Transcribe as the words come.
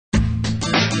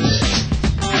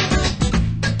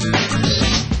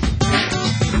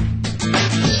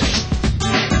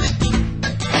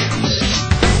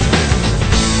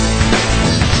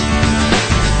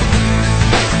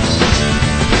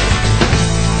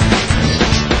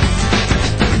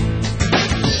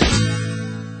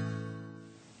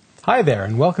Hi there,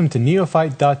 and welcome to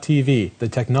Neophyte.tv, the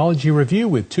technology review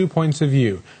with 2 points of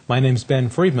view. My name's Ben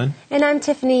Friedman. And I'm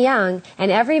Tiffany Young, and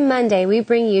every Monday we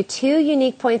bring you 2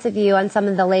 unique points of view on some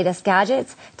of the latest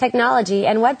gadgets, technology,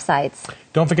 and websites.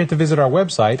 Don't forget to visit our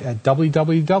website at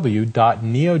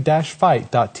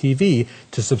www.neo-fight.tv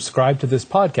to subscribe to this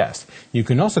podcast. You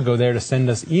can also go there to send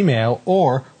us email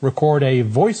or record a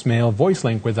voicemail voice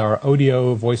link with our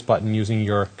audio voice button using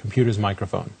your computer's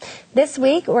microphone. This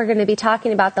week we're going to be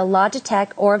talking about the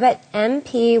Logitech Orbit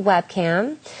MP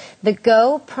webcam, the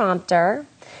Go prompter,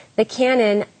 the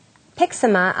Canon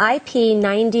Pixma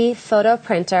IP90 photo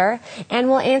printer, and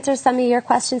we'll answer some of your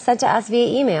questions sent to us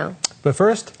via email. But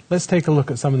first, let's take a look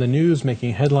at some of the news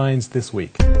making headlines this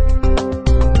week.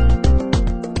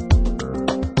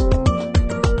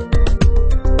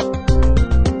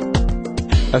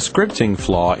 A scripting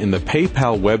flaw in the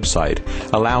PayPal website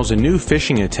allows a new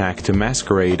phishing attack to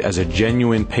masquerade as a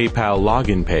genuine PayPal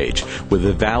login page with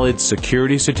a valid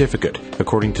security certificate,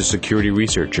 according to security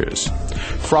researchers.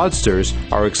 Fraudsters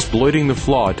are exploiting the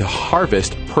flaw to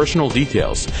harvest personal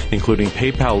details, including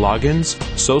PayPal logins,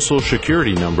 social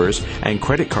security numbers, and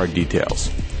credit card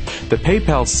details. The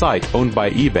PayPal site, owned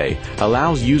by eBay,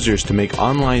 allows users to make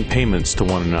online payments to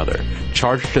one another,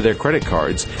 charge to their credit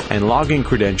cards, and login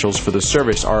credentials for the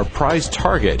service are a prized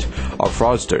target of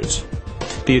fraudsters.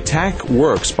 The attack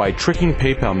works by tricking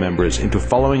PayPal members into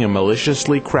following a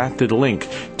maliciously crafted link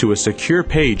to a secure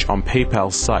page on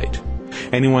PayPal's site.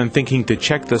 Anyone thinking to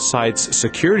check the site's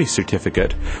security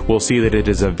certificate will see that it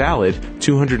is a valid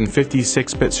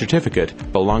 256-bit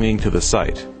certificate belonging to the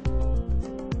site.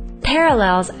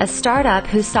 Parallels, a startup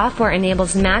whose software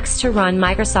enables Macs to run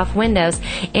Microsoft Windows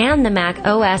and the Mac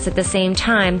OS at the same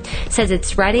time, says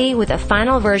it's ready with a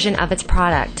final version of its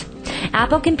product.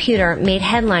 Apple Computer made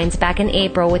headlines back in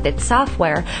April with its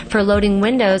software for loading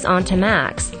Windows onto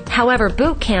Macs. However,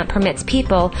 Boot Camp permits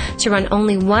people to run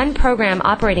only one program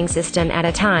operating system at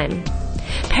a time.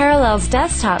 Parallels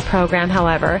desktop program,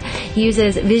 however,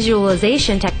 uses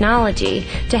visualization technology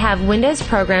to have Windows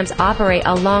programs operate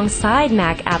alongside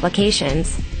Mac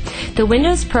applications. The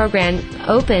Windows program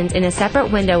opens in a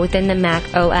separate window within the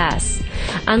Mac OS.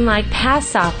 Unlike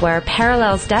past software,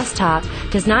 Parallels Desktop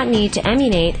does not need to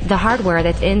emulate the hardware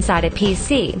that's inside a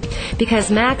PC, because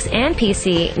Macs and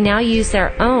PC now use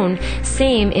their own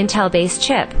same Intel-based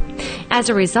chip. As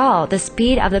a result, the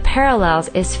speed of the Parallels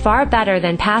is far better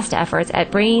than past efforts at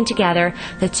bringing together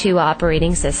the two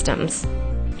operating systems.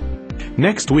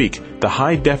 Next week, the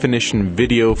high-definition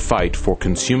video fight for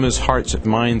consumers' hearts,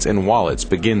 minds, and wallets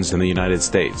begins in the United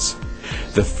States.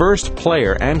 The first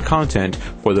player and content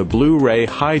for the Blu-ray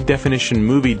high-definition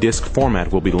movie disc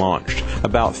format will be launched,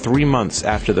 about 3 months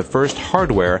after the first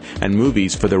hardware and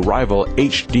movies for the rival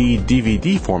HD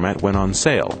DVD format went on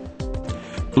sale.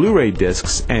 Blu-ray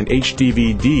discs and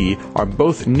HDVD are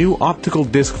both new optical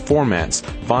disc formats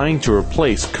vying to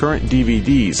replace current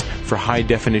DVDs for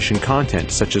high-definition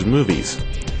content such as movies.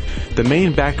 The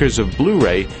main backers of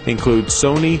Blu-ray include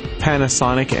Sony,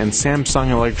 Panasonic, and Samsung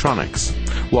Electronics,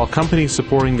 while companies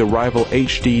supporting the rival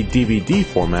HD DVD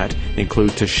format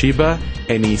include Toshiba,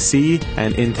 NEC,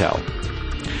 and Intel.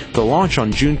 The launch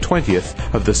on June 20th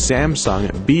of the Samsung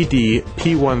BD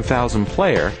P1000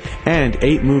 player and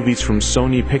 8 movies from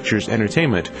Sony Pictures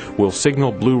Entertainment will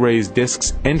signal Blu-ray's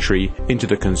discs' entry into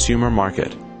the consumer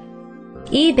market.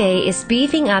 eBay is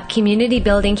beefing up community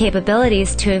building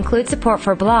capabilities to include support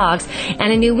for blogs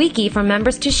and a new wiki for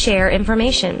members to share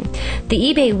information. The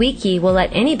eBay wiki will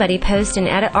let anybody post and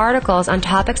edit articles on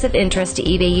topics of interest to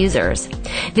eBay users.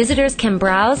 Visitors can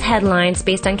browse headlines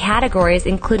based on categories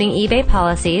including eBay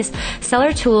policies,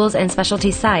 seller tools, and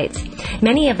specialty sites.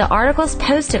 Many of the articles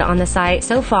posted on the site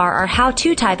so far are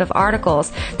how-to type of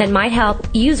articles that might help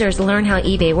users learn how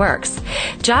eBay works.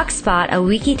 JockSpot, a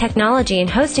wiki technology and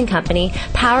hosting company,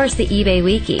 powers the eBay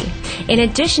Wiki. In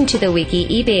addition to the Wiki,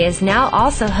 eBay is now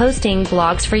also hosting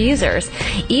blogs for users.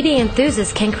 eBay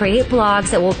enthusiasts can create blogs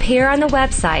that will appear on the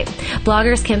website.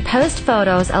 Bloggers can post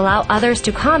photos, allow others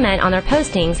to comment on their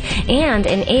postings, and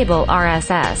enable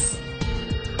RSS.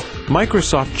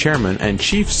 Microsoft Chairman and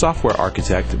Chief Software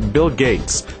Architect Bill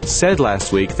Gates said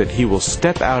last week that he will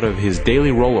step out of his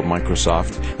daily role at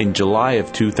Microsoft in July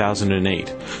of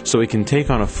 2008 so he can take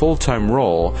on a full-time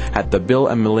role at the Bill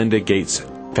and Melinda Gates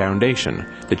Foundation,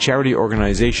 the charity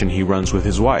organization he runs with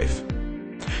his wife.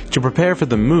 To prepare for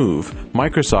the move,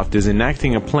 Microsoft is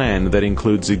enacting a plan that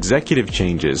includes executive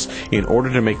changes in order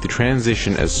to make the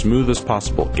transition as smooth as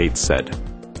possible, Gates said.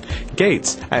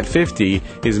 Gates, at 50,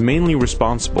 is mainly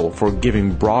responsible for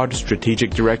giving broad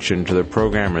strategic direction to the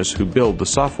programmers who build the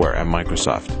software at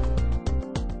Microsoft.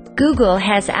 Google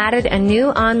has added a new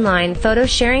online photo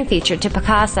sharing feature to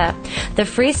Picasa, the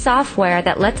free software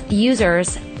that lets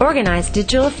users organize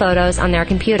digital photos on their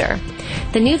computer.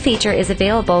 The new feature is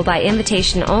available by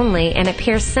invitation only and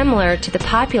appears similar to the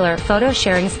popular photo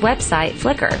sharing website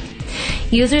Flickr.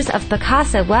 Users of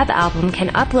Picasa Web Album can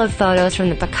upload photos from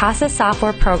the Picasa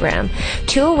software program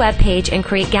to a web page and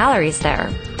create galleries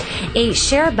there. A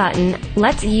share button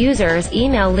lets users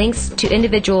email links to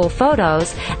individual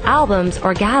photos, albums,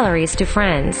 or galleries to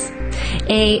friends.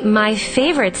 A My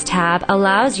Favorites tab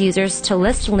allows users to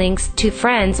list links to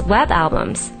friends' web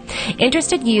albums.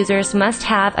 Interested users must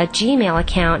have a Gmail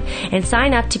account and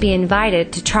sign up to be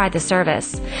invited to try the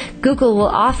service. Google will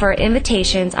offer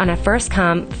invitations on a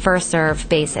first-come, first-served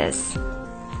basis.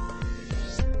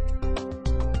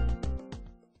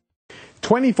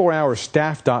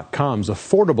 24hourstaff.com's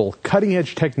affordable,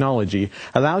 cutting-edge technology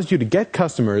allows you to get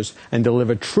customers and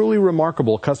deliver truly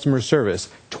remarkable customer service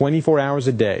 24 hours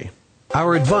a day.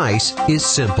 Our advice is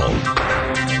simple.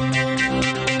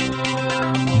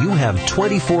 You have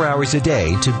 24 hours a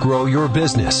day to grow your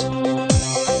business.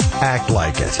 Act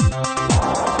like it.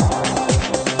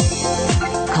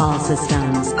 Call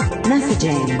systems,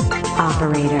 messaging,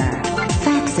 operator,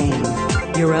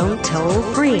 faxing, your own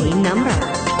toll-free number.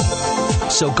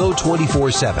 So go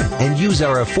 24/7 and use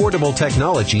our affordable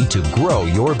technology to grow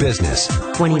your business.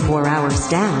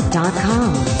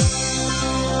 24hourstaff.com.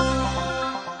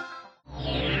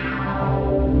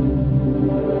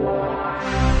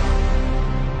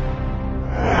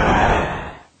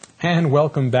 And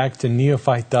welcome back to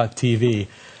Neophyte.tv.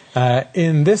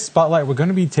 In this spotlight, we're going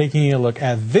to be taking a look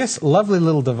at this lovely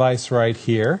little device right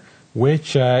here,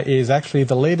 which is actually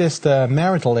the latest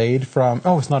marital aid from...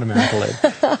 Oh, it's not a marital aid.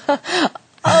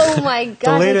 Oh my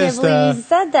God, I can't believe you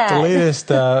said that. The latest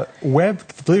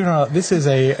believe it or not, this is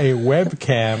a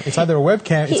webcam. It's either a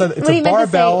webcam, it's a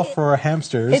barbell for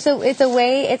hamsters. It's a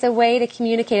way to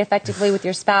communicate effectively with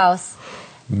your spouse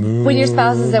when your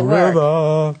spouse is at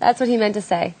work. That's what he meant to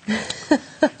say.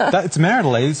 It's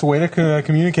marital aid. It's a way to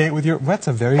communicate with your... That's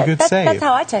a very good save. That's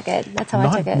how I took it.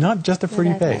 Not just a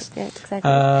pretty face. Yeah,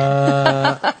 exactly.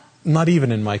 Not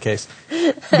even in my case.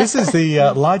 This is the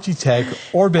Logitech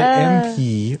Orbit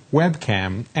MP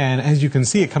webcam, and as you can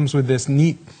see, it comes with this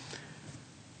neat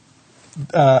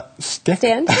stick. Stand?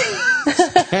 Stand?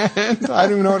 I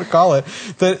don't even know what to call it.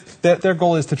 Their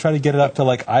goal is to try to get it up to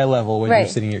like eye level when you're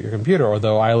sitting at your computer,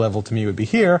 although eye level to me would be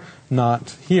here,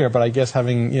 not here, but I guess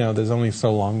having, there's only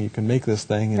so long you can make this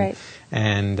thing.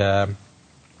 But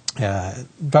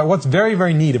what's very,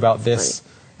 very neat about this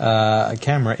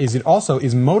camera is it also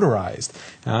is motorized.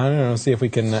 I don't know. See if I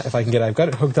can get. I've got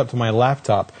it hooked up to my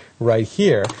laptop right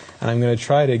here, and I'm going to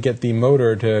try to get the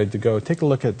motor to go. Take a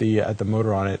look at the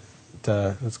motor on it.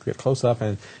 Let's get close up,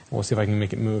 and we'll see if I can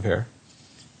make it move here.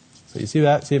 So you see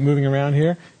that? See it moving around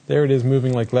here? There it is,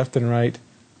 moving like left and right,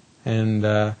 and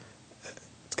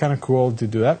it's kind of cool to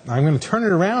do that. I'm going to turn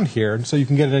it around here so you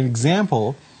can get an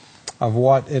example of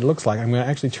what it looks like. I'm going to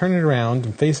actually turn it around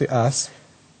and face us.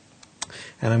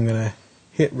 And I'm going to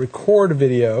hit record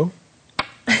video.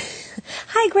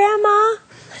 Hi, Grandma.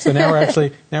 So now we're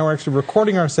actually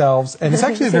recording ourselves, and it's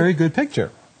actually a very good picture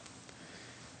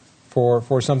for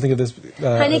something of this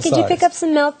Honey, could size. you pick up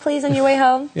some milk, please, on your way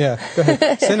home? Yeah, go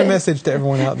ahead. Send a message to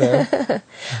everyone out there.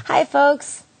 Hi,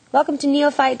 folks. Welcome to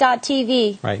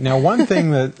Neophyte.tv. Right. Now, one thing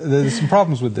there's some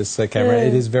problems with this camera.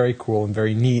 It is very cool and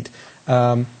very neat.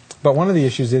 But one of the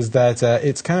issues is that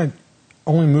it's kind of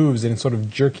only moves in sort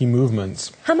of jerky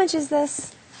movements. How much is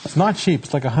this? It's not cheap.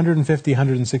 It's like $150,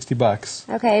 $160.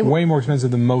 Okay. Way more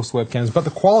expensive than most webcams, but the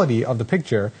quality of the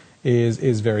picture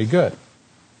is very good.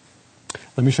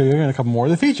 Let me show you a couple more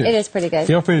of the features. It is pretty good.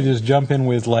 Feel free to just jump in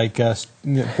with like,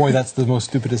 boy, that's the most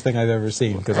stupidest thing I've ever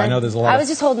seen, because I know there's a lot. I was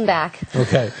just holding back.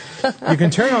 Okay. You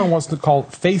can turn on what's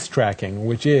called face tracking,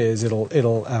 which is and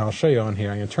I'll show you on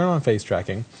here. I'm going to turn on face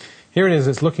tracking. Here it is.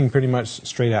 It's looking pretty much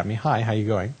straight at me. Hi, how you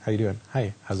going? How you doing?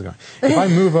 Hi, how's it going? If I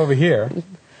move over here,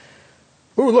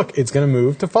 ooh, look, it's going to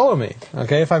move to follow me.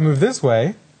 Okay, if I move this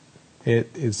way, it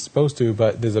is supposed to,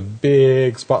 but there's a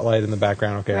big spotlight in the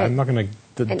background. Okay, I'm not going to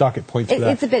dock it points for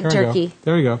that. It's a bit jerky.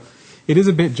 There we go. It is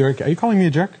a bit jerky. Are you calling me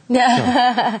a jerk? No.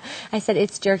 I said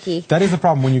it's jerky. That is the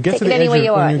problem. When you get to the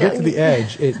edge, to the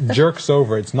edge, it jerks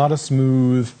over. It's not a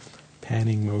smooth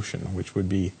panning motion, which would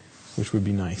be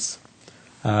nice.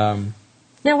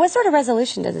 Now, what sort of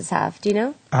resolution does this have? Do you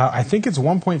know? I think it's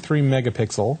 1.3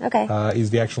 megapixel. Okay. Is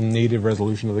the actual native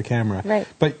resolution of the camera. Right.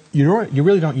 But you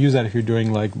really don't use that if you're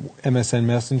doing like MSN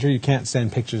Messenger. You can't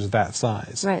send pictures that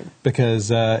size. Right. Because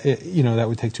that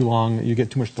would take too long. You get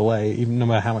too much delay, even no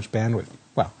matter how much bandwidth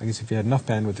well, I guess if you had enough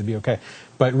bandwidth, it'd be okay.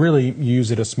 But really, you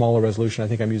use it a smaller resolution. I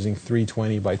think I'm using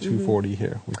 320 by 240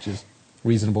 here, which is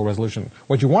reasonable resolution.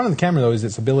 What you want in the camera, though, is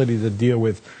its ability to deal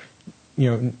with,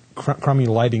 crummy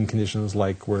lighting conditions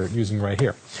like we're using right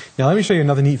here. Now, let me show you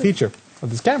another neat feature of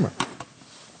this camera.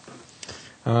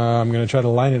 I'm going to try to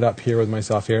line it up here with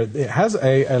myself here. It has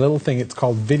a little thing. It's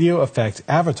called Video Effect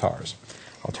Avatars.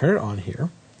 I'll turn it on here.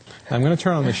 I'm going to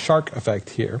turn on the shark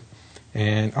effect here.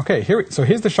 And, okay, so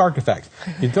here's the shark effect.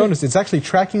 You notice it's actually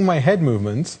tracking my head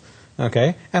movements,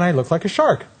 okay, and I look like a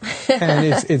shark. And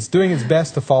it's doing its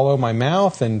best to follow my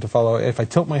mouth and to follow, if I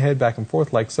tilt my head back and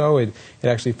forth like so, it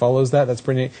actually follows that. That's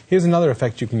pretty neat. Here's another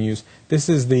effect you can use. This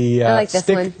is the I like this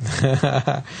stick. one.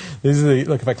 This is the,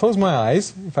 look, if I close my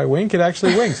eyes, if I wink, it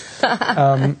actually winks.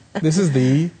 This is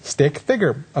the stick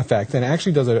figure effect, and it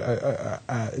actually does a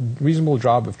reasonable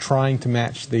job of trying to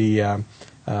match the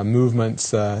movements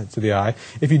to the eye.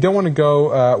 If you don't want to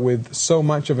go with so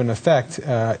much of an effect,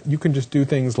 you can just do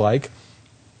things like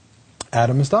add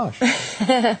a moustache.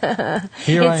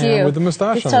 Here I am with the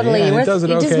moustache it's on totally me, and you. it does it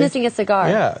You're okay. just missing a cigar.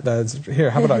 Yeah, that's here.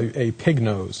 How about a pig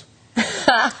nose?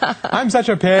 I'm such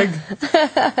a pig.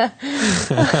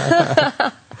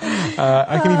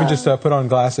 I can even just put on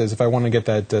glasses if I want to get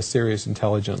that serious,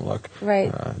 intelligent look.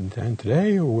 Right. And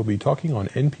today we'll be talking on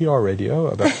NPR radio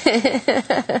about...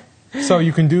 So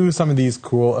you can do some of these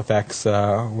cool effects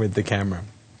with the camera.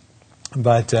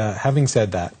 But having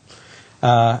said that,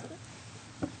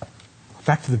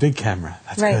 back to the big camera.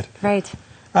 That's right, good. Right.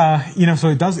 So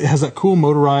it has that cool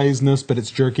motorizedness, but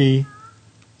it's jerky.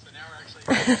 So now we're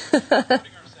actually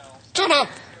putting ourselves... Shut up!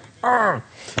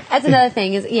 That's another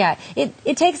thing is,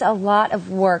 it takes a lot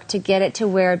of work to get it to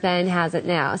where Ben has it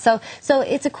now. So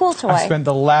it's a cool toy. I've spent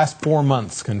the last 4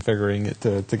 months configuring it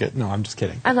to get... No, I'm just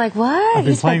kidding. I'm like, what? I've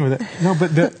been playing with it. No,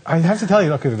 but I have to tell you,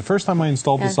 look, the first time I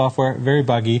installed the software, very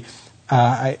buggy.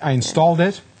 I installed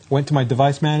it, went to my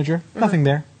device manager, nothing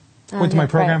there. Went to my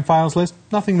program files list,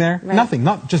 nothing there. Right. Nothing.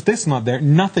 Not just this, not there.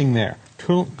 Nothing there.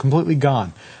 Completely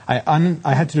gone.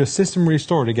 I had to do a system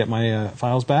restore to get my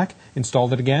files back.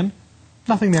 Installed it again.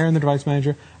 Nothing there in the device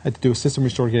manager. I had to do a system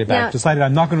restore to get it back. Now, decided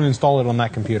I'm not going to install it on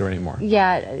that computer anymore.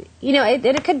 Yeah,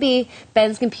 it could be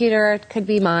Ben's computer. It could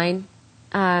be mine.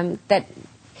 It'd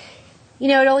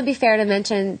only be fair to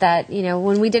mention that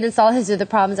when we did install his, the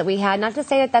problems that we had. Not to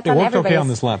say that that's on everybody's. It worked okay on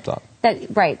this laptop.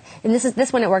 Right, and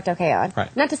this one it worked okay on.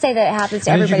 Right. Not to say that it happens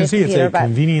to and everybody's as you can see, computer, it's a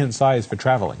convenient size for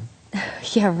traveling.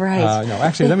 Yeah, right. No,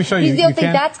 actually, let me show you. You don't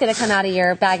think that's going to come out of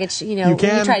your baggage? When you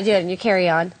try to do it and you carry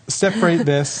on. Separate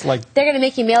this like. They're going to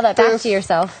make you mail that back to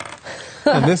yourself.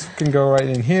 And this can go right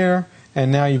in here, and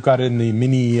now you've got it in the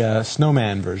mini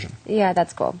snowman version. Yeah,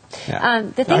 that's cool. Yeah.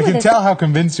 The thing I can tell how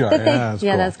convinced you are.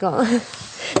 That's cool.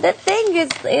 The thing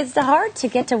is hard to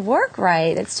get to work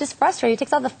right. It's just frustrating. It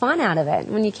takes all the fun out of it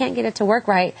when you can't get it to work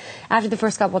right after the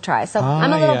first couple tries. So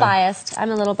I'm a little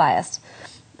biased.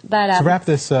 But to wrap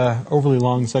this overly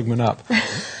long segment up,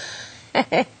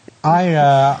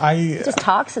 I just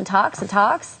talks and talks and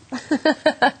talks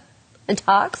and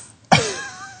talks.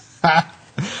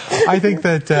 I think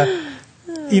that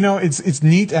it's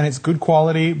neat and it's good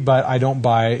quality, but I don't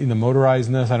buy the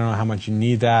motorizedness. I don't know how much you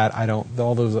need that. I don't.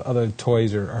 All those other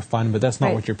toys are fun, but that's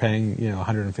not what you're paying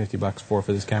 $150 for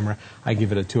this camera. I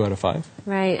give it a 2 out of 5.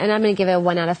 Right, and I'm going to give it a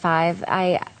 1 out of 5.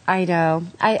 I know.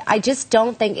 I just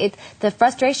don't think the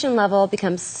frustration level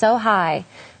becomes so high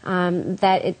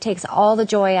that it takes all the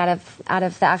joy out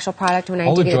of the actual product when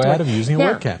I do get it. All the joy out of using a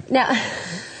webcam.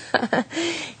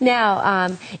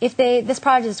 Now, this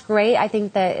product is great. I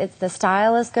think that the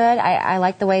style is good. I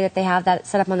like the way that they have that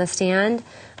set up on the stand.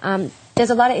 There's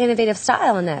a lot of innovative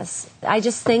style in this. I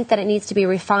just think that it needs to be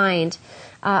refined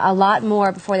a lot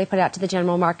more before they put it out to the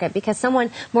general market, because someone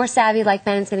more savvy like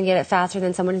Ben is going to get it faster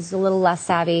than someone who's a little less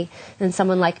savvy than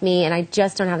someone like me, and I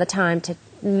just don't have the time to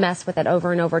mess with it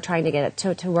over and over trying to get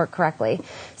it to work correctly.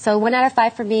 So 1 out of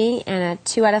 5 for me and a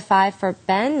 2 out of 5 for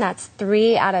Ben. That's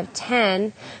 3 out of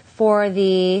 10 for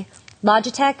the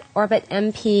Logitech Orbit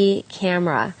MP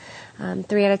camera.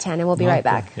 3 out of 10, and we'll be right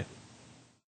back. Yeah.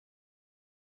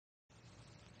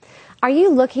 Are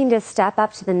you looking to step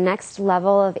up to the next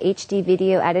level of HD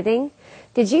video editing?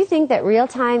 Did you think that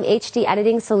real-time HD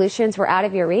editing solutions were out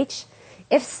of your reach?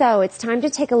 If so, it's time to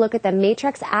take a look at the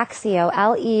Matrix Axio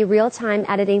LE real-time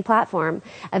editing platform,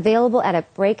 available at a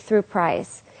breakthrough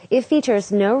price. It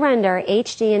features no render,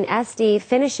 HD and SD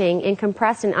finishing in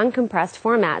compressed and uncompressed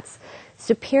formats,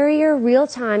 superior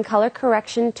real-time color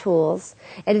correction tools,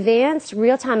 advanced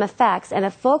real-time effects, and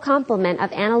a full complement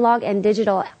of analog and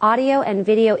digital audio and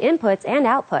video inputs and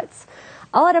outputs.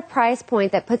 all at a price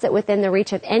point that puts it within the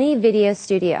reach of any video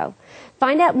studio.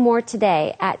 Find out more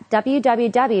today at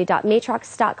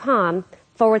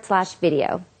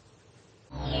www.matrox.com/video.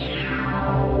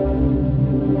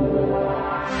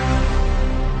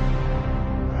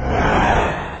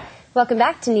 Welcome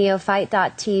back to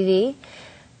Neophyte.tv.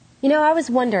 You know, I was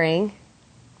wondering,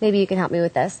 maybe you can help me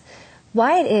with this,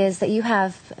 why it is that you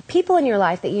have people in your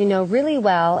life that you know really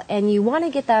well and you want to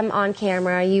get them on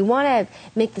camera, you want to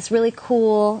make this really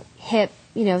cool, hip,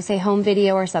 you know, say home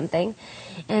video or something.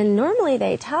 And normally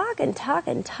they talk and talk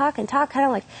and talk and talk, kind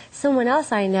of like someone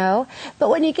else I know. But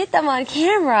when you get them on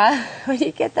camera,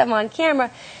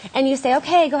 and you say,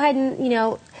 okay, go ahead and, you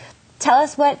know, tell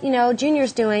us what, you know,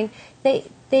 Junior's doing, they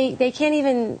can't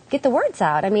even get the words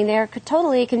out. I mean, they're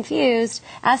totally confused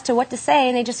as to what to say,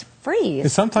 and they just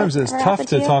freeze. Sometimes it's tough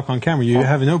to talk on camera. You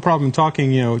have no problem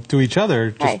talking, you know, to each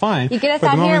other just fine. You get us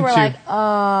out here, we're like,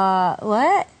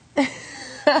 what?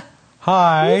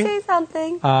 Hi. Can you say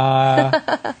something?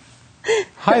 Hi,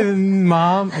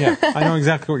 Mom. Yeah, I know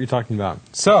exactly what you're talking about.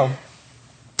 So,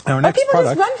 our next people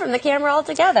product... just run from the camera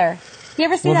altogether. You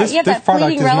ever see that? You have this that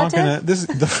fleeting product relative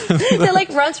that like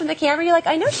runs from the camera. You're like,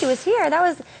 I know she was here. That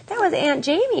was Aunt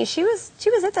Jamie. She was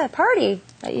at that party.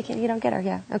 But you don't get her.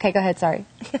 Yeah. Okay, go ahead. Sorry.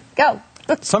 Go.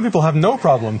 Some people have no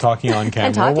problem talking on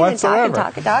camera whatsoever.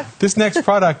 Talk. This next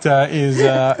product is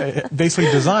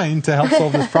basically designed to help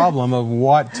solve this problem of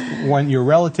when your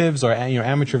relatives or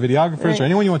amateur videographers or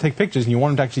anyone you want to take pictures and you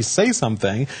want them to actually say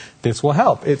something, this will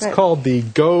help. It's called the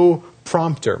Go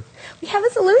Prompter. We have a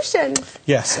solution.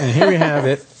 Yes, and here we have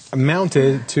it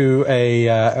mounted to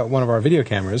one of our video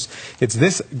cameras. It's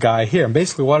this guy here, and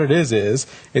basically what it is it's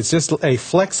just a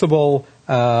flexible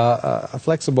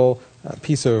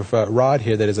piece of rod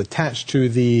here that is attached to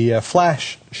the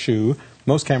flash shoe.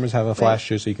 Most cameras have a flash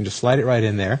shoe, so you can just slide it right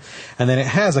in there. And then it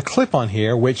has a clip on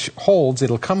here which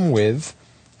it'll come with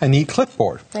a neat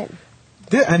clipboard. Right.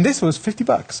 And this was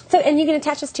 $50. So, and you can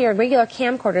attach this to your regular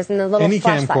camcorders and the little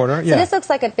flashlight. Camcorder, yeah. So this looks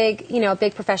like a big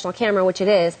professional camera, which it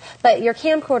is. But your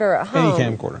camcorder at home. Any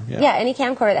camcorder, yeah. Yeah, any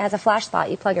camcorder that has a flash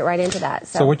slot, you plug it right into that.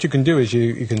 So what you can do is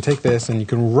you can take this and you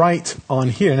can write on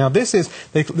here. Now this is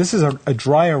a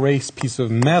dry erase piece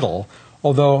of metal.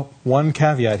 Although one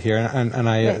caveat here, and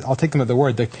I'll take them at the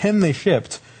word. The pen they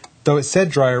shipped, though it said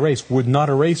dry erase, would not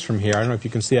erase from here. I don't know if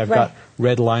you can see. I've got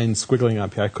red lines squiggling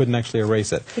up here. I couldn't actually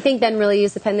erase it. You think Ben really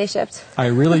used the pen they shipped? I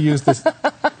really used this. Just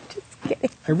kidding.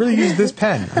 I really used this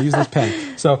pen.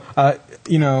 So,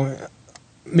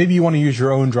 maybe you want to use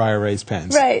your own dry erase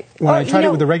pens. Right. When I tried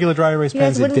it with the regular dry erase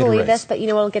pens, it did erase. You wouldn't believe this, but you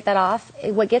know what will get that off?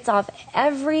 What gets off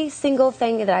every single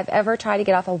thing that I've ever tried to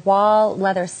get off a wall,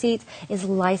 leather seat, is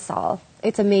Lysol.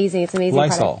 It's amazing. It's amazing.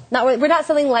 Lysol. We're not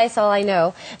selling Lysol, I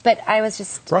know, but I was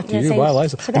just brought to you by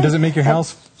Lysol. And does it make your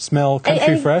house smell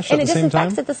country fresh at the same time?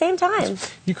 And it disinfects at the same time.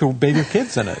 You could bathe your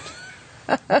kids in it.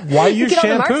 Why use shampoo? Get all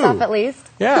the marks off at least.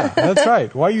 Yeah, that's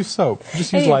right. Why use soap?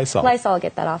 Just use Lysol. Lysol will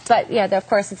get that off. But yeah, of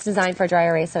course, it's designed for dry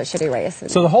erase, so it should erase.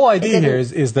 So the whole idea here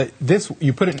is that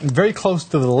you put it very close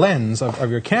to the lens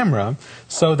of your camera,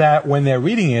 so that when they're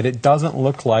reading it, it doesn't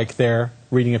look like they're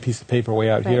reading a piece of paper way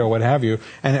out here or what have you.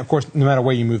 And of course, no matter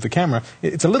where you move the camera,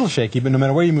 it's a little shaky, but no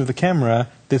matter where you move the camera,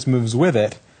 this moves with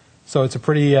it. So it's a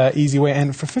pretty easy way.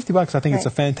 And for $50, I think it's a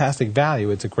fantastic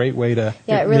value. It's a great way to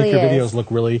make your videos look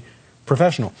really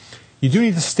professional. You do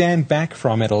need to stand back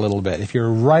from it a little bit. If you're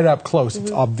right up close,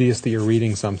 it's obvious that you're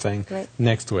reading something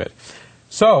next to it.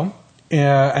 So,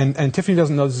 and Tiffany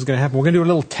doesn't know this is going to happen. We're going to do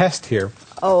a little test here.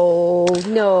 Oh,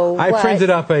 no. I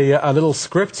printed up a little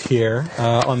script here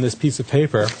on this piece of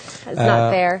paper. That's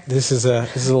not fair. This is a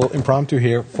little impromptu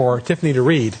here for Tiffany to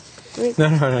read.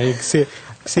 No, you can see it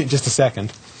in just a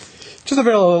second. Just a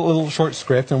very little short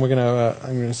script, and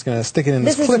I'm just gonna stick it in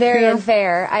this clip here. This is very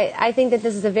unfair. I think that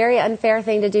this is a very unfair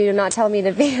thing to do, to not tell me in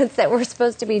advance that we're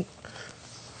supposed to be...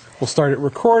 We'll start it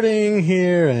recording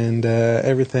here and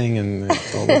everything, and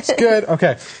it all looks good.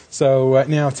 Okay, so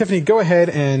now, Tiffany, go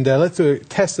ahead and let's do a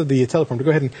test of the teleprompter.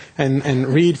 Go ahead and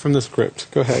read from the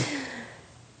script. Go ahead.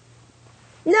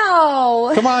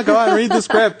 No! Come on, go on, read the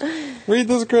script. Read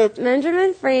the script.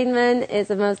 Benjamin Friedman is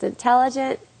the most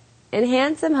intelligent and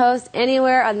handsome host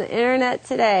anywhere on the internet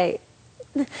today.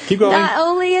 Keep going. Not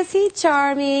only is he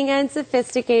charming and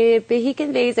sophisticated, but he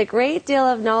conveys a great deal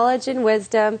of knowledge and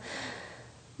wisdom,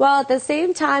 while at the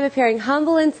same time appearing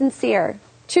humble and sincere.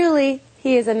 Truly,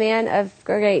 he is a man of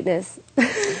greatness. So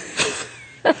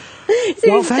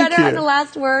you stutter on the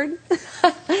last word.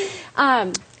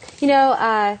 You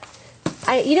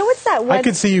know what's that one? I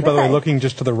could see you, by the way, looking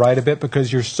just to the right a bit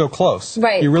because you're so close.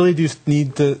 Right. You really do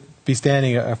need to be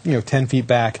standing 10 feet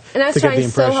back to get the impression. And I was trying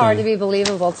so hard to be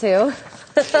believable, too.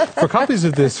 For copies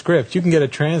of this script, you can get a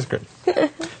transcript.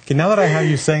 Okay, now that I have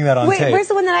you saying that on tape. Where's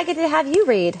the one that I get to have you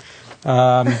read?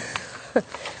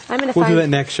 We'll do that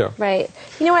next show. Right.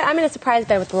 You know what? I'm going to surprise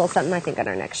Ben with a little something I think on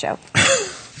our next show.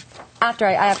 After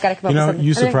I've got to come up with something.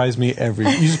 You surprise me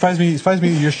You surprise me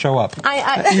that you show up.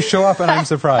 You show up and I'm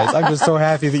surprised. I'm just so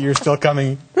happy that you're still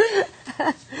coming.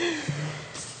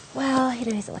 Well,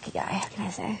 he's a lucky guy. What can I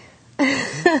say?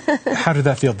 How did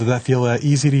that feel? Did that feel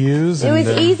easy to use? It was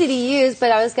easy to use,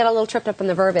 but I got a little tripped up on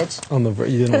the verbiage. You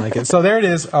didn't like it. So there it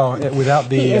is. Oh, without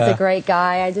the... He is a great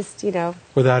guy. I just,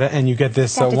 Without it, and you get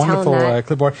this wonderful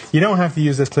clipboard. You don't have to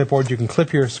use this clipboard. You can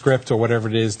clip your script or whatever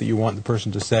it is that you want the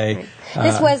person to say.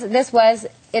 Right. This was,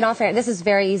 in all fairness, this is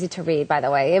very easy to read, by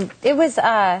the way. It was...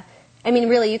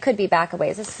 really, you could be back a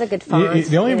ways. This is a good font.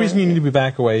 The only reason you need to be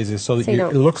back a ways is so that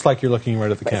it looks like you're looking right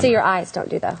at the camera. So your eyes don't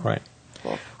do that. Right.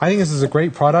 Cool. I think this is a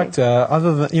great product.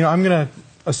 Other than, I'm going to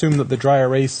assume that the dry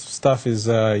erase stuff is,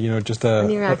 just a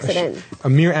mere accident. A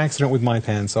mere accident with my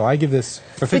pen. So I give this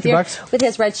for $50. With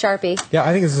his red Sharpie. Yeah,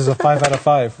 I think this is a 5 out of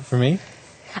 5 for me.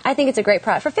 I think it's a great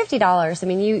product for $50. I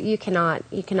mean, you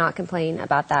cannot complain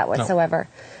about that whatsoever.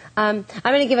 No. I'm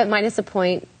going to give it minus a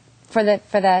point. For the,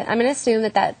 I'm going to assume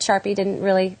that Sharpie didn't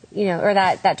really, or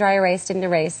that dry erase didn't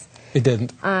erase. It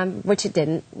didn't. Which it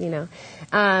didn't, So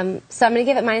I'm going to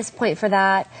give it minus a point for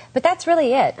that. But that's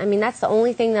really it. I mean, that's the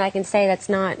only thing that I can say that's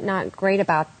not great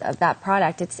about that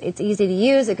product. It's easy to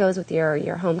use. It goes with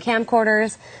your home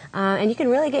camcorders. And you can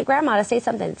really get Grandma to say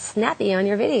something snappy on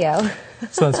your video.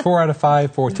 So that's 4 out of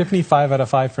 5 for Tiffany, 5 out of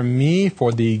 5 from me.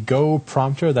 For the Go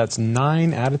Prompter, that's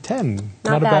 9 out of 10.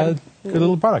 Not a bad, good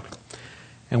little product.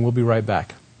 And we'll be right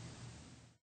back.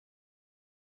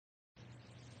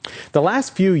 The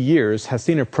last few years has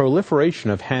seen a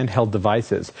proliferation of handheld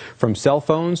devices, from cell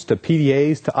phones to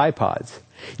PDAs to iPods.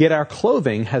 Yet our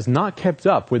clothing has not kept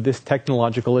up with this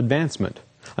technological advancement,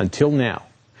 until now.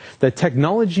 The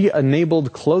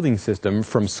technology-enabled clothing system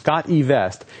from Scott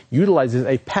eVest utilizes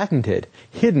a patented,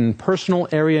 hidden personal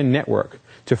area network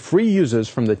to free users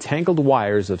from the tangled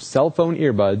wires of cell phone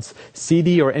earbuds,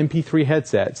 CD or MP3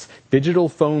 headsets, digital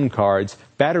phone cards,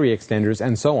 battery extenders,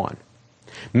 and so on.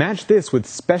 Match this with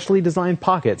specially designed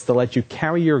pockets that let you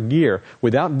carry your gear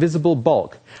without visible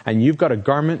bulk, and you've got a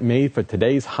garment made for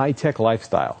today's high-tech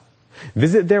lifestyle.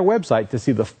 Visit their website to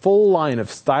see the full line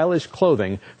of stylish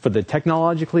clothing for the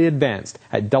technologically advanced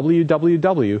at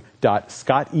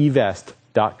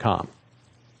www.scottevest.com.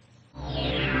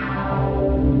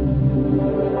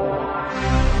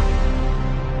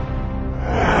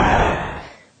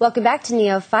 Welcome back to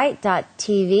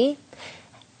neophyte.tv.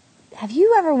 Have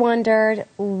you ever wondered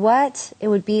what it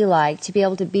would be like to be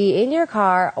able to be in your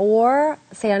car or,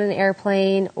 say, on an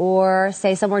airplane or,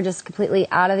 say, somewhere just completely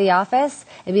out of the office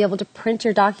and be able to print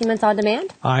your documents on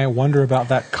demand? I wonder about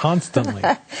that constantly.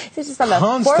 Is it just on the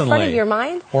forefront of your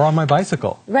mind? Or on my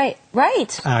bicycle. Right. I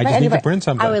just need to print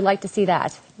something. I would like to see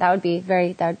that. That would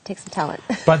take some talent.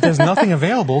 But there's nothing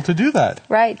available to do that.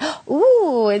 Right.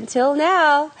 Ooh, until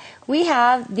now, we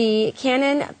have the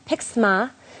Canon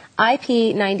PIXMA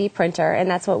IP90 printer,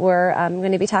 and that's what we're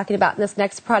going to be talking about in this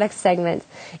next product segment.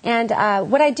 And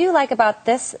what I do like about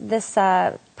this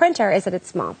printer is that it's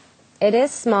small. It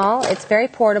is small. It's very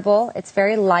portable. It's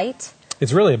very light.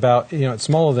 It's really about, it's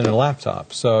smaller than a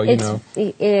laptop. So, it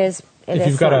is. If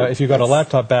you've got a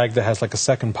laptop bag that has like a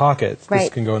second pocket,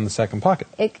 this can go in the second pocket.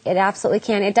 It absolutely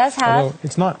can. It does have. Although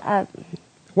it's not.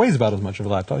 Weighs about as much of a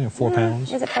laptop, 4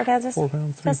 pounds. Is it 4 pounds? 4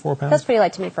 pounds, 4 pounds. That's pretty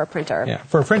light to me for a printer. Yeah,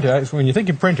 for a printer, when you think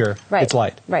of printer, it's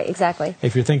light. Right, exactly.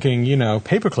 If you're thinking,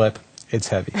 paperclip, it's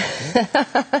heavy.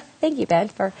 Thank you, Ben,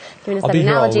 for giving us I'll that be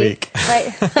analogy. Here all week. Right.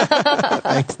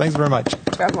 Thanks very much.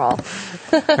 Drum roll.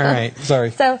 All right,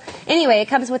 sorry. So anyway, it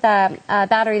comes with a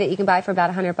battery that you can buy for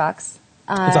about $100. It's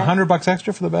 $100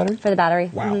 extra for the battery? For the battery.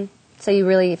 Wow. Mm-hmm. So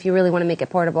if you really want to make it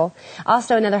portable.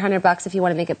 Also another $100 if you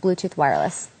want to make it Bluetooth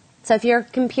wireless. So if your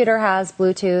computer has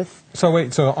Bluetooth. So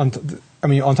wait, on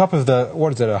top of the,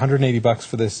 what is it, $180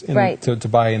 for this to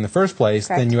buy in the first place,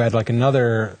 Correct. Then you add like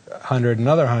another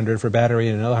 $100 for battery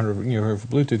and another $100 for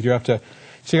Bluetooth. You're up to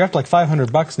like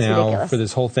 $500 now for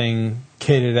this whole thing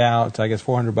kitted out. I guess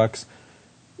 $400,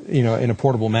 in a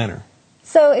portable manner.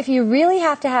 So if you really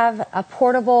have to have a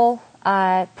portable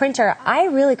printer, I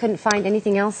really couldn't find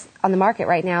anything else on the market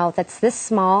right now that's this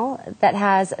small, that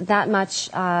has that much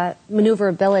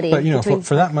maneuverability. But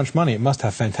for that much money, it must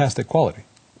have fantastic quality.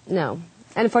 No,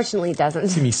 unfortunately, it doesn't.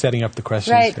 See me setting up the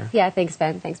questions here. Yeah, thanks,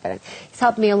 Ben. He's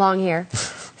helped me along here.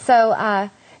 So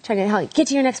trying to help get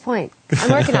to your next point. I'm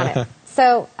working on it.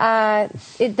 So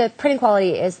the printing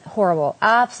quality is horrible,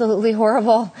 absolutely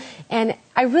horrible. And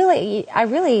I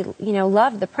really,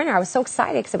 loved the printer. I was so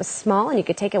excited because it was small and you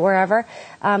could take it wherever.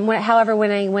 However,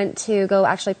 when I went to go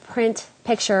actually print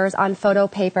pictures on photo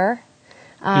paper,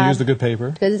 you used the good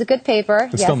paper. It was a good paper.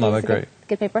 It's still not that great.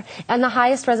 Good paper, and the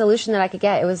highest resolution that I could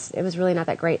get, it was really not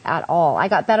that great at all. I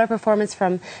got better performance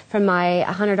from my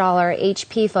 $100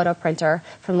 HP photo printer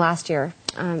from last year.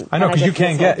 I know, because you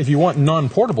can get, if you want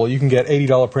non-portable, you can get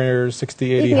 $80 printers,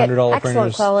 $60, $80, $100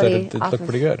 printers that look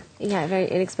pretty good. Yeah, very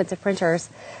inexpensive printers.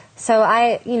 So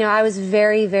I was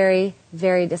very, very,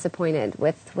 very disappointed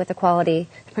with the quality,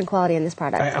 the print quality in this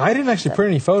product. I didn't actually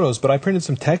print any photos, but I printed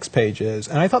some text pages,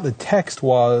 and I thought the text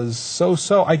was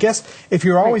so-so. I guess if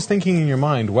you're always thinking in your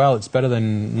mind, well, it's better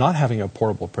than not having a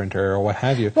portable printer or what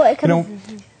have you. Well,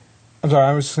 I'm sorry,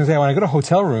 I was just going to say, when I go to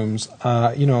hotel rooms,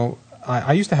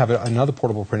 I used to have another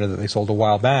portable printer that they sold a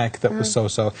while back that was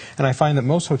so-so, and I find that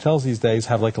most hotels these days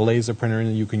have like a laser printer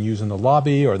that you can use in the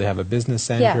lobby, or they have a business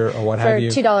center, or what have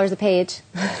you. For $2 a page.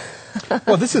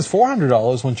 Well, this is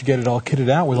 $400 once you get it all kitted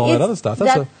out with all that other stuff.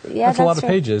 That's a lot of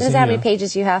pages. That's how many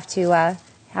pages you have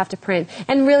to print.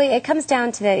 And really, it comes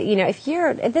down to if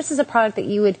this is a product that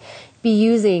you would be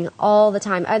using all the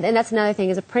time, and that's another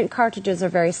thing, is the print cartridges are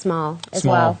very small as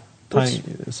well. Tiny.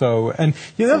 So, and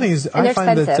the other thing is, I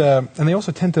find that, and they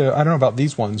also tend to, I don't know about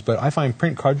these ones, but I find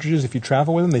print cartridges, if you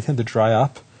travel with them, they tend to dry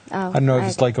up. I don't know if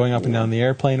it's like going up and down the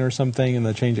airplane or something, and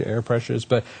the change of air pressures,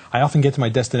 but I often get to my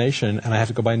destination and I have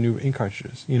to go buy new ink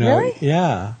cartridges. Really?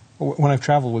 Yeah. When I've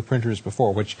traveled with printers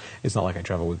before, which it's not like I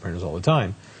travel with printers all the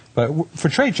time, but for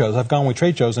trade shows, I've gone with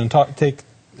trade shows and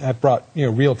I've brought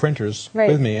real printers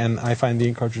with me, and I find the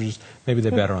ink cartridges, maybe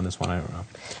they're better on this one. I don't know.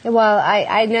 Well,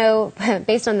 I know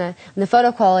based on the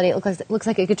photo quality, it looks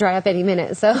like it could dry up any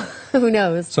minute. So who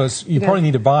knows? So you probably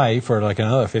need to buy for like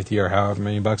another $50 or however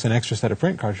many bucks an extra set of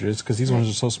print cartridges, because these ones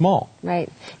are so small.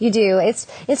 Right, you do. It's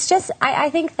just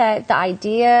I think that the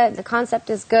idea, the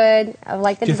concept is good. I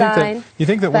like the design. You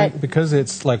think that because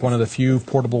it's like one of the few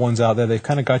portable ones out there, they've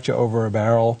kind of got you over a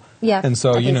barrel. Yeah, and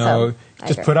so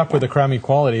just put up with the crummy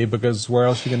quality, because where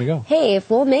else are you going to go? Hey, if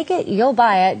we'll make it, you'll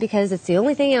buy it, because it's the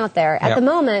only thing out there at the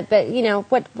moment. But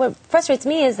what frustrates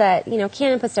me is that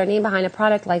Canon puts their name behind a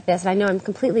product like this, and I know I'm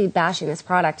completely bashing this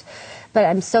product, but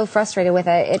I'm so frustrated with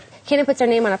it. Canon puts their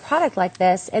name on a product like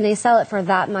this, and they sell it for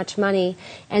that much money,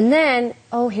 and then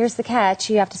here's the catch: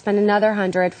 you have to spend another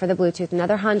 $100 for the Bluetooth,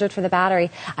 another $100 for the battery.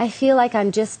 I feel like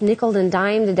I'm just nickeled and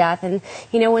dimed to death, and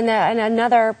when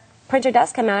another printer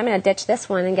does come out, I'm going to ditch this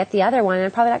one and get the other one, and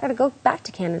I'm probably not going to go back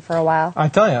to Canon for a while. I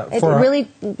tell you, it really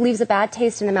leaves a bad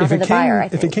taste in the mouth of the buyer, I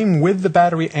think. If it came with the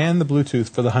battery and the Bluetooth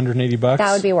for the $180,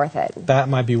 that would be worth it. That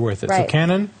might be worth it. Right. So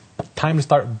Canon, time to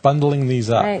start bundling these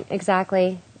up. Right,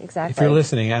 exactly. If you're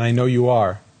listening, and I know you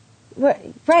are.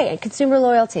 Right, consumer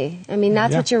loyalty. I mean,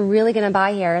 that's what you're really going to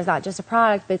buy here. Is not just a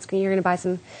product, but you're going to buy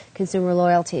some consumer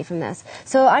loyalty from this.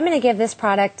 So I'm going to give this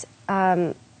product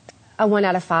a 1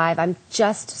 out of 5. I'm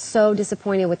just so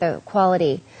disappointed with the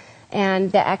quality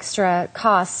and the extra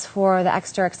costs for the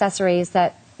extra accessories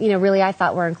that really I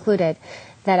thought were included,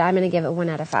 that I'm going to give it 1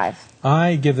 out of 5.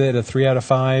 I give it a 3 out of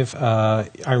 5.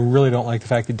 I really don't like the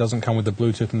fact it doesn't come with the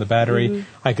Bluetooth and the battery.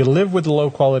 Mm-hmm. I could live with the low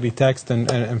quality text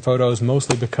and photos,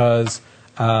 mostly because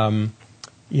when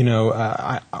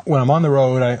I'm on the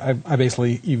road, I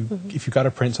basically, if you've got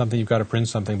to print something, you've got to print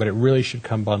something, but it really should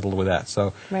come bundled with that.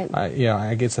 So,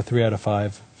 I guess a 3 out of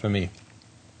 5 for me.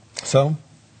 So,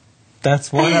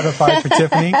 that's 1 out of 5 for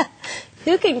Tiffany.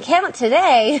 Who can count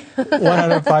today? 1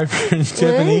 out of 5 for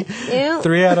Tiffany.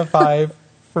 3 out of 5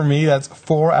 for me. That's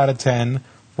 4 out of 10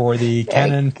 for the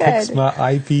Canon Pixma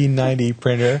IP90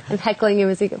 printer. I'm heckling you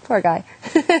as a poor guy.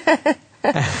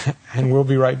 And we'll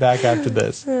be right back after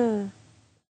this.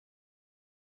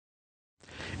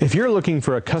 If you're looking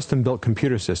for a custom-built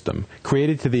computer system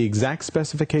created to the exact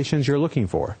specifications you're looking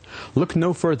for, look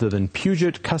no further than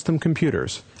Puget Custom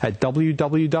Computers at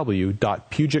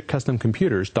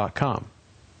www.pugetcustomcomputers.com.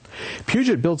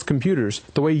 Puget builds computers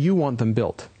the way you want them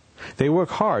built. They work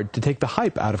hard to take the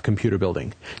hype out of computer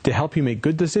building, to help you make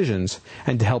good decisions,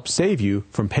 and to help save you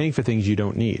from paying for things you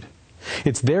don't need.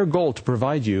 It's their goal to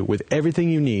provide you with everything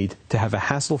you need to have a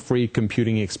hassle-free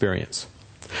computing experience.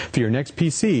 For your next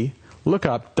PC, look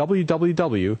up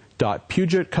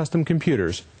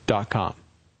www.pugetcustomcomputers.com.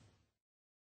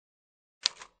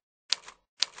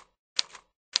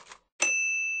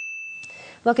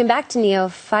 Welcome back to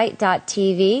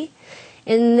neophyte.tv.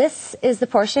 And this is the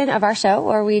portion of our show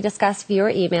where we discuss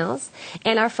viewer emails.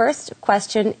 And our first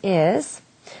question is,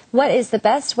 what is the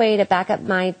best way to back up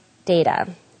my data?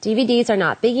 DVDs are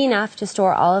not big enough to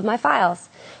store all of my files.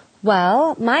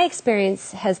 Well, my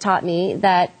experience has taught me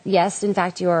that, yes, in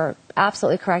fact, you're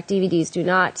absolutely correct. DVDs do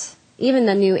not even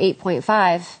the new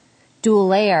 8.5 dual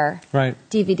layer Right.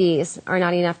 DVDs are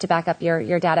not enough to back up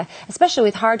your data, especially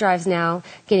with hard drives now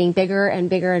getting bigger and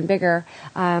bigger and bigger.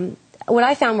 What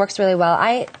I found works really well,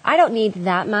 I don't need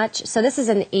that much. So this is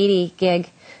an 80 gig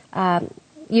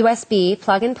USB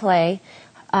plug and play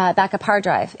backup hard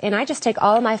drive. And I just take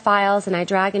all of my files and I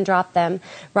drag and drop them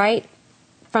right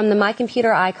from the My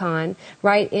Computer icon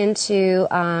right into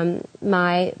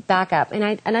my backup. And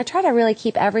I try to really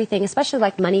keep everything, especially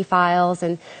like money files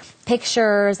and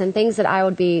pictures and things that I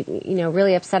would be,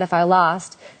 really upset if I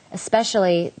lost,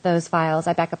 especially those files.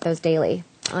 I back up those daily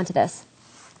onto this.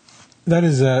 That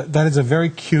is a very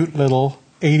cute little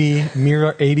 80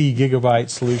 gigabyte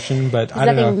solution, but I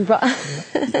don't know.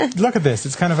 Look at this.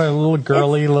 It's kind of a little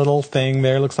girly little thing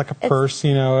there. It looks like a purse,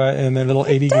 and the little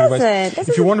 80 gigabytes.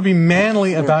 If you want to be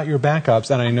manly about your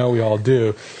backups, and I know we all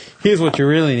do, here's what you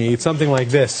really need. Something like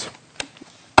this.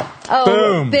 Oh,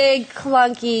 Boom. Big,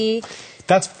 clunky.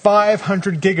 That's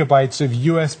 500 gigabytes of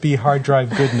USB hard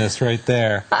drive goodness right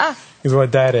there. Is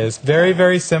what that is. Very,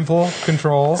 very simple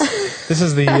controls. This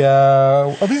is the,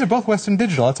 these are both Western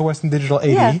Digital. That's a Western Digital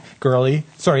 80,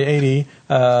 80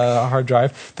 hard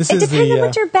drive. This is depends on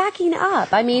what you're backing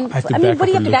up. I mean, what do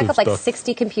you have to back up, like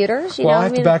 60 computers? I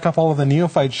have to back up all of the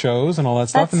neophyte shows and all that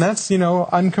stuff, and that's,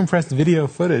 uncompressed video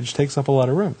footage takes up a lot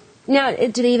of room. Now,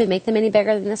 do they even make them any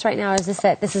bigger than this right now? Or is this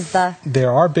it? This is the...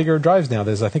 There are bigger drives now.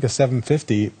 There's, I think, a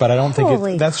 750, but I don't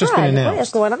think that's just been announced. What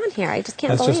is going on here? I just can't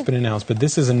believe. That's just been announced, but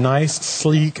this is a nice,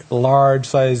 sleek,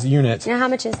 large-size unit. Now, how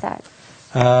much is that?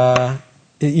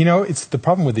 It's the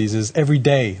problem with these is every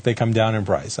day they come down in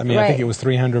price. I mean, I think it was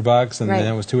 $300, and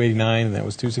then it was $289, and then it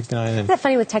was $269. Isn't that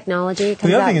funny with technology?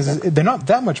 The other thing is they're not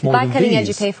that much more than these. Buy cutting edge,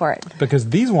 you pay for it. Because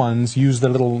these ones use the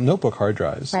little notebook hard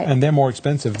drives, and they're more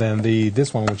expensive than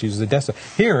this one, which uses the desktop.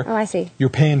 Here, I see. You're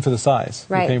paying for the size.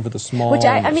 Right. You're paying for the small. Which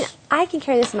I can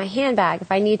carry this in my handbag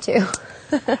if I need to.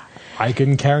 I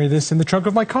can carry this in the trunk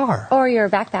of my car. Or your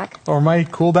backpack. Or my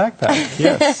cool backpack.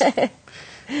 Yes.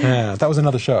 Yeah, that was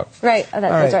another show. Right. Oh,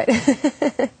 that's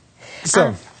right.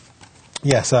 So,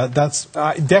 yes, that's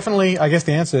definitely. I guess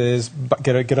the answer is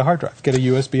get a hard drive, get a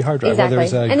USB hard drive. Exactly.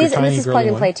 And this is plug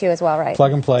and play too, as well, right?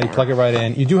 Plug and play, plug it right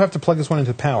in. You do have to plug this one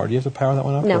into power. Do you have to power that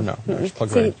one up? No. Or no, just plug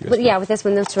it right into USB. But yeah, with this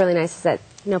one, what's really nice is that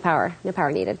no power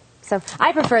needed. So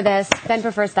I prefer this. Ben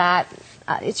prefers that.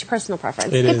 It's your personal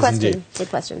preference. It Good is question. indeed. Good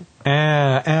question.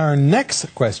 Our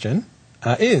next question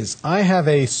is, I have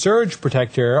a surge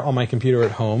protector on my computer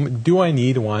at home. Do I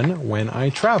need one when I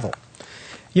travel?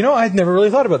 I'd never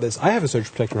really thought about this. I have a surge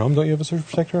protector at home. Don't you have a surge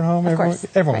protector at home? Of course.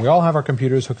 Everyone. Right. We all have our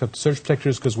computers hooked up to surge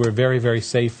protectors because we're very, very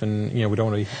safe and, we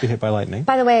don't want to be hit by lightning.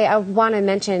 By the way, I want to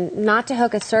mention not to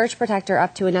hook a surge protector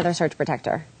up to another surge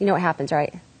protector. You know what happens,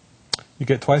 right? You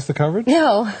get twice the coverage?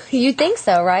 No, you'd think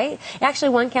so, right? Actually,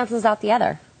 one cancels out the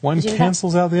other. One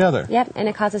cancels out the other. Yep, and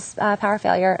it causes power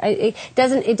failure. It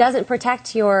doesn't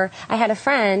protect your. I had a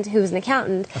friend who was an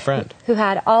accountant. A friend who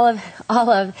had all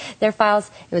of their files.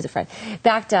 It was a friend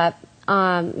backed up.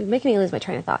 Making me lose my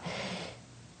train of thought.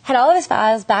 Had all of his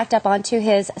files backed up onto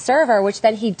his server, which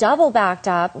then he double backed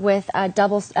up with a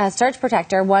double surge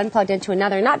protector, one plugged into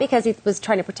another, not because he was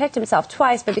trying to protect himself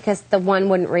twice, but because the one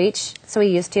wouldn't reach, so he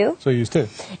used two.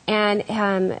 And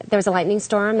there was a lightning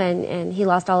storm, and he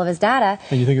lost all of his data.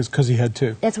 And you think it's because he had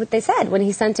two? That's what they said. When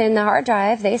he sent in the hard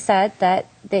drive, they said that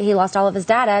he lost all of his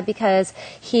data because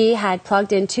he had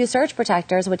plugged in two surge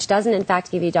protectors, which doesn't, in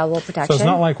fact, give you double protection. So it's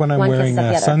not like when I'm wearing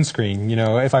sunscreen.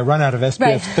 If I run out of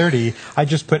SPF 30, I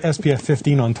just put SPF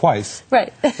 15 on twice.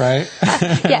 Right. Right?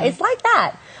 Yeah, it's like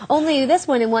that. Only this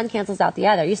one and one cancels out the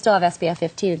other. You still have SPF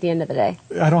 15 at the end of the day.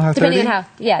 I don't have 30? Depending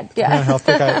on how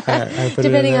thick I put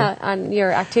depending on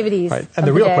your activities. Right. And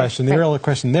the real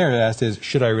question there asked is,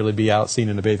 should I really be out seen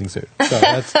in a bathing suit? So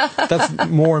that's a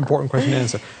more important question to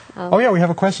answer. Oh yeah, we have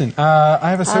a question. I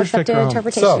have a surge protector at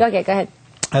home. So, okay, go ahead.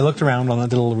 I looked around on a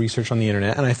little research on the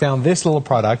internet, and I found this little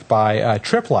product by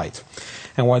Triplight.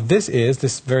 And what this is,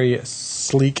 this very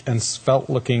sleek and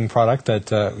svelte-looking product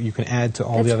that you can add to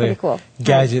all the other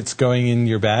gadgets going in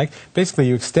your bag. Basically,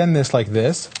 you extend this like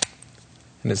this,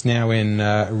 and it's now in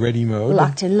ready mode.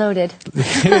 Locked and loaded.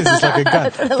 It is. It's like a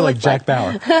gun. It's like Jack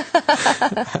Bauer.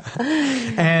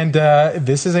 And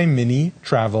this is a mini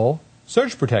travel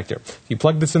surge protector. You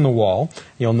plug this in the wall.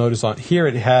 You'll notice on here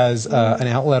it has an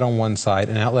outlet on one side,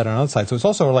 an outlet on the other side. So it's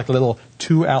also like a little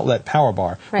 2-outlet power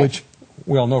bar, which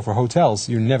we all know for hotels,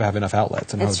 you never have enough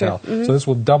outlets in a hotel. True. So this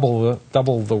will double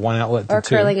the one outlet to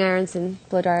two. Or curling irons and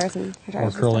blow dryers and hair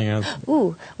dryers. Or curling irons.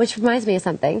 Ooh, which reminds me of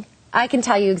something. I can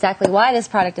tell you exactly why this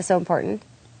product is so important.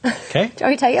 Okay. Do you want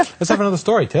me to tell you? Let's have another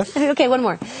story, Tiff. Okay, one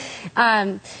more.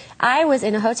 I was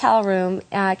in a hotel room,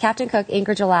 Captain Cook,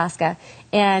 Anchorage, Alaska,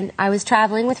 and I was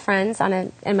traveling with friends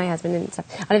and my husband and stuff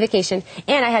on a vacation,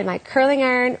 and I had my curling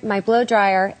iron, my blow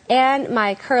dryer, and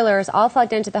my curlers all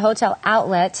plugged into the hotel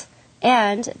outlet,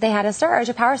 and they had a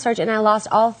power surge, and I lost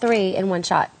all 3 in one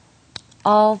shot.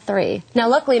 All 3. Now,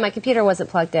 luckily, my computer wasn't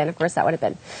plugged in. Of course, that would have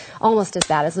been almost as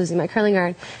bad as losing my curling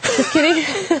iron. Just kidding.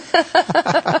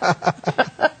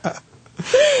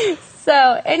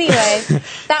 So anyway,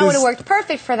 that would have worked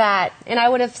perfect for that, and I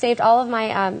would have saved all of my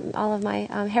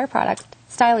hair product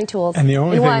styling tools. And the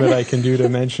only thing that I can do to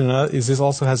mention is this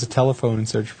also has a telephone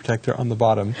surge protector on the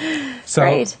bottom. So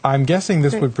Great. I'm guessing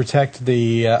this would protect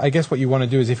the. I guess what you want to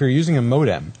do is if you're using a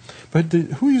modem, but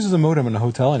who uses a modem in a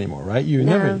hotel anymore, right? You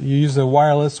use a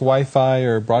wireless Wi-Fi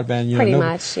or broadband. Pretty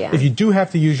much, yeah. If you do have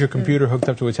to use your computer hooked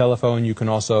up to a telephone, you can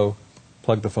also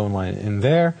plug the phone line in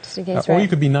there, just in case, or you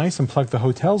could be nice and plug the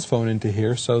hotel's phone into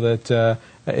here, so that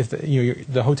if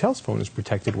the hotel's phone is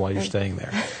protected while you're staying there.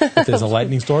 If there's a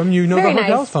lightning storm, the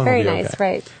hotel's phone will be okay. Very nice,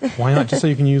 right? Why not? Just so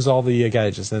you can use all the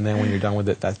gadgets, and then when you're done with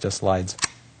it, that just slides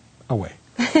away.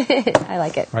 I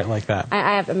like it. Right, like that.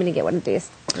 I'm going to get one of these.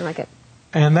 I like it.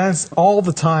 And that's all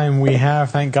the time we have.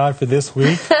 Thank God for this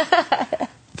week.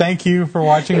 Thank you for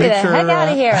watching. Get the heck out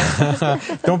of here.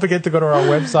 Don't forget to go to our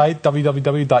website,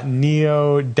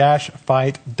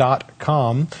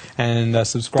 www.neo-fight.com, and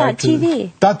subscribe to...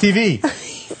 .tv.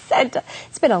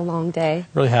 It's been a long day. It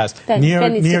really has. Ben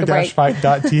needs to take a break.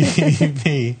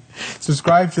 Neo-fight.tv.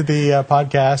 Subscribe to the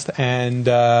podcast, and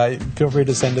feel free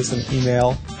to send us an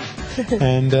email.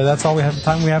 And that's all the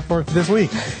time we have for this week.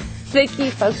 Thank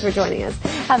you, folks, for joining us.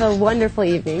 Have a wonderful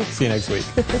evening. See you next week.